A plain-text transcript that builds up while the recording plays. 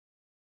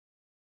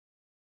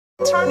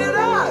Turn it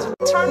up.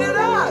 Turn it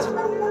up.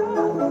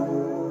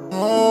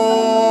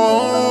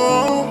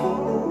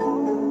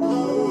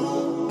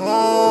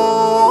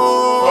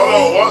 Hold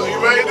on, what? You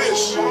made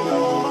this?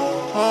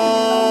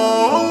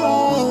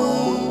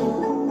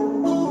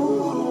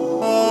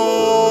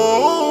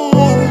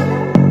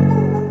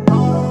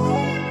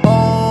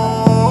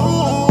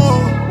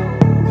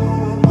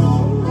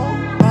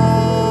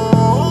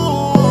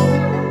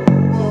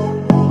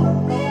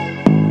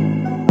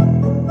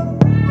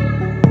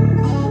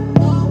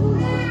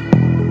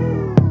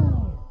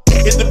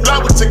 Hit the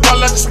block, we take all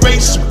like a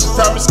spaceship.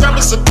 Time is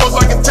coming, suppose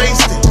I can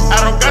taste it.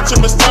 I don't got too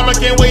much time, I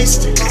can't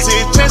waste it. See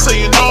a chance, so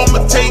you know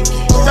I'ma take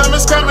it. Time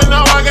is coming,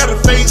 now I gotta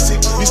face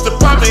it. Used to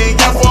pop me and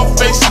got for a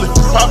facelift.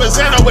 Papa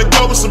Zano with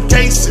go with some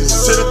cases.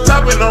 To the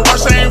top in no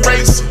rush, I ain't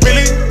racing.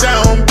 Really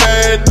down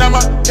bad, now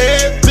my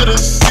head to the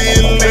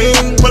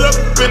ceiling. Pull up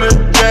in a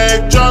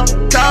jag, drop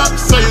top,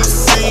 so you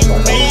see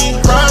me.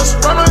 Cross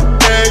from a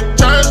gag,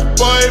 church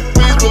boy,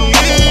 please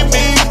believe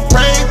me.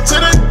 Pray to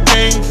the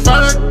king,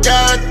 Father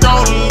God,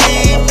 don't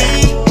leave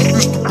me.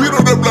 Used to beat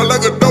on that block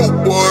like a dope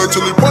boy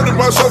till he pointed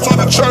myself to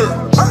the church.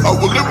 I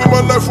was living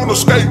my life on a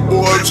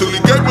skateboard till he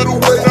gave me the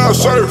way I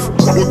surf.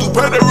 Went through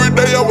pain every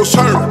day, I was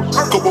hurt.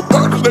 Couple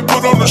partners they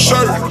put on the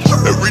shirt.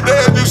 Every day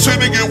I just seen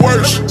it get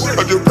worse.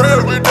 I just pray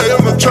every day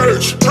on the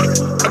church.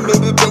 I know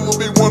the devil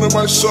be wanting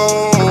my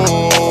soul.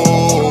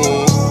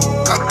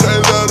 I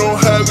can't let him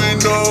have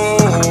it, no.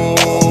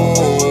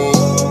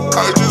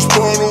 I just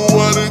wanna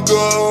let it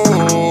go.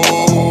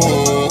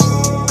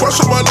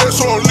 Brushing my legs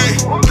on lit.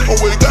 Oh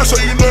wait, God, so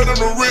you know that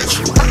I'm rich.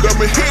 Got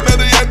me hitting at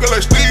the angle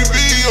like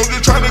Stevie. I'm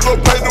just trying to go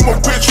paint them a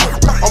picture.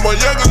 I'm a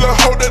young as I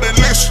hope that they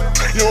listen.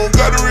 You don't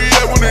gotta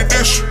react when they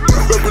dish.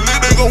 But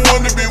believe they gon'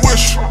 want to be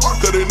wish.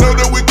 Cause they know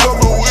that we come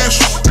and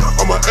wish.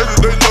 On my edges,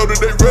 they know that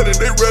they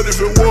ready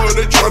for war.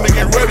 They trying to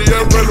get ready.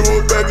 I'm running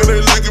my back and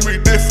they look at me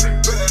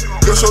different.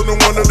 Guess I'm the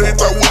one that they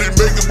thought wouldn't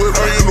make it, but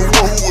I ain't the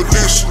one who would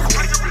listen.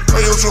 I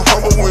am so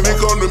humble when it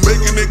come to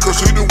making it, cause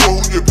he the one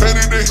who get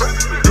petted it.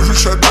 If you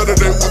shot out of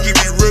that, would you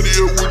be ready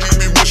or would you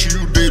be wishing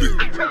you did it?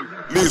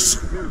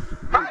 Listen.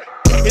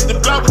 Hit the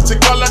block, we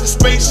take all like a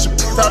spaceship.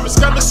 Time is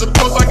coming,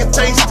 suppose I can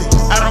taste it.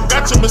 I don't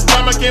got too much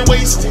time, I can't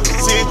waste it.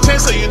 See a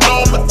chance, so you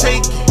know I'ma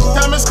take it.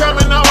 Time is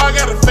coming, now I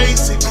gotta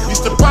face it.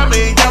 Used to pop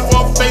me and got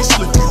for a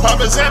facelift.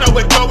 Papa Zano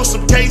with go with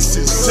some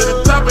cases. To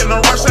the top in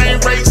no rush, I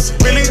ain't racing.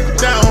 Really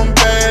down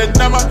bad,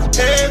 now my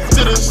head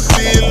to the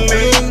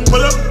ceiling.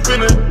 Pull up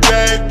in a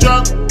jag,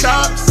 drop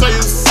top, so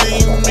you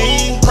see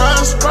me.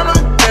 Cross from a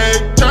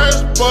gag,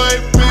 church boy,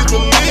 please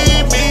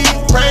believe me.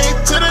 Pray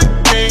to the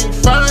king,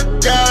 Father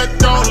God,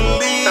 don't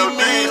leave.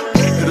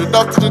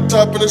 Up to the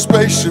top in a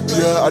spaceship,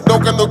 yeah. I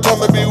don't got no time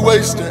to be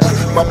wasting.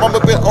 My mama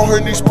been on her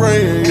knees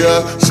praying,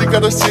 yeah. She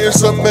gotta see her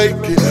son make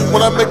it.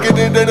 When I make it,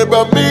 it ain't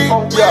about me,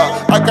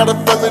 yeah. I got a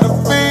family to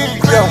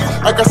feed, yeah.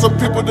 I got some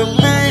people to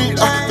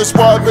lead. That's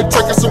why I've been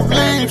taking some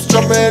leaves.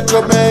 Jumpin',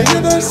 yeah,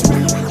 that's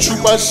me.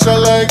 Shoot my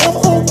shot like I'm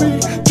on me.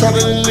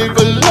 Tryna leave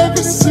a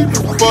legacy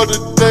for the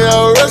day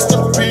I rest in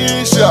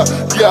peace, yeah.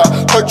 Yeah,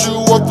 heard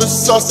you want the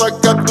sauce, I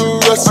got the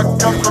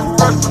recipe.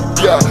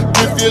 Yeah,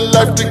 give your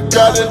life to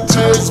God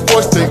until his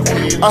voice they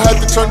keep. I had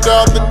to turn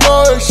down the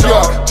noise,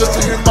 yeah, just to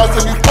hear my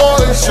silly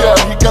voice, yeah.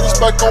 He got us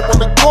back on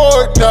the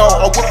court now.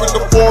 I'm whipping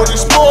the 40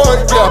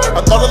 sport, yeah.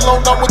 I'm not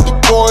alone, I'm with the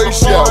boys,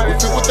 yeah. We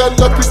feel with that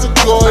love, piece of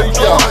joy,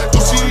 yeah.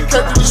 You see, he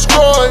came to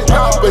destroy,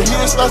 but he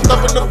is not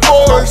stopping the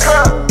force.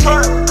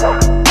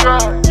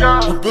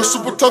 We built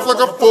super tough like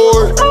a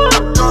Ford.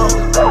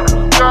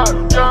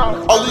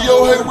 All of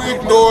your hate we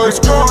ignore. We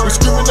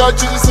screaming out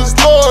Jesus is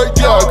Lord,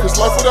 yeah. Cause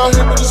life without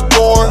him is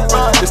boring.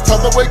 It's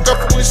time to wake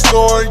up from we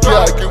snoring,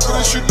 yeah. Get with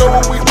us, you know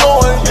where we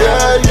going,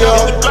 yeah,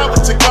 yeah. Hit the block, we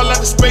take all like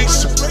a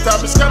spaceship.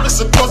 Time is coming,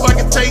 suppose I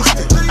can taste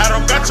it. I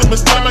don't got too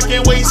much time, I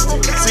can't waste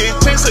it. See a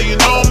chance, so you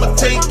know I'ma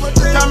take it.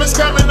 Time is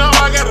coming, now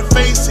I gotta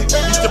face it.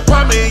 Used to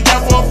pop me and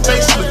got for a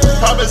facelift.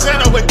 Papa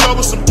Zano with go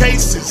with some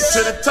cases.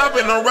 To the top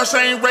in no rush,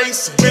 I ain't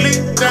racing. Really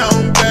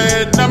down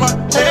bad, now my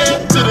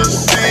head to the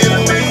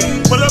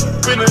ceiling. Pull up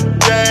in a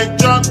jag,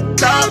 drop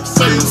top,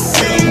 so you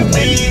see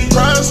me.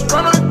 Cross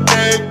from a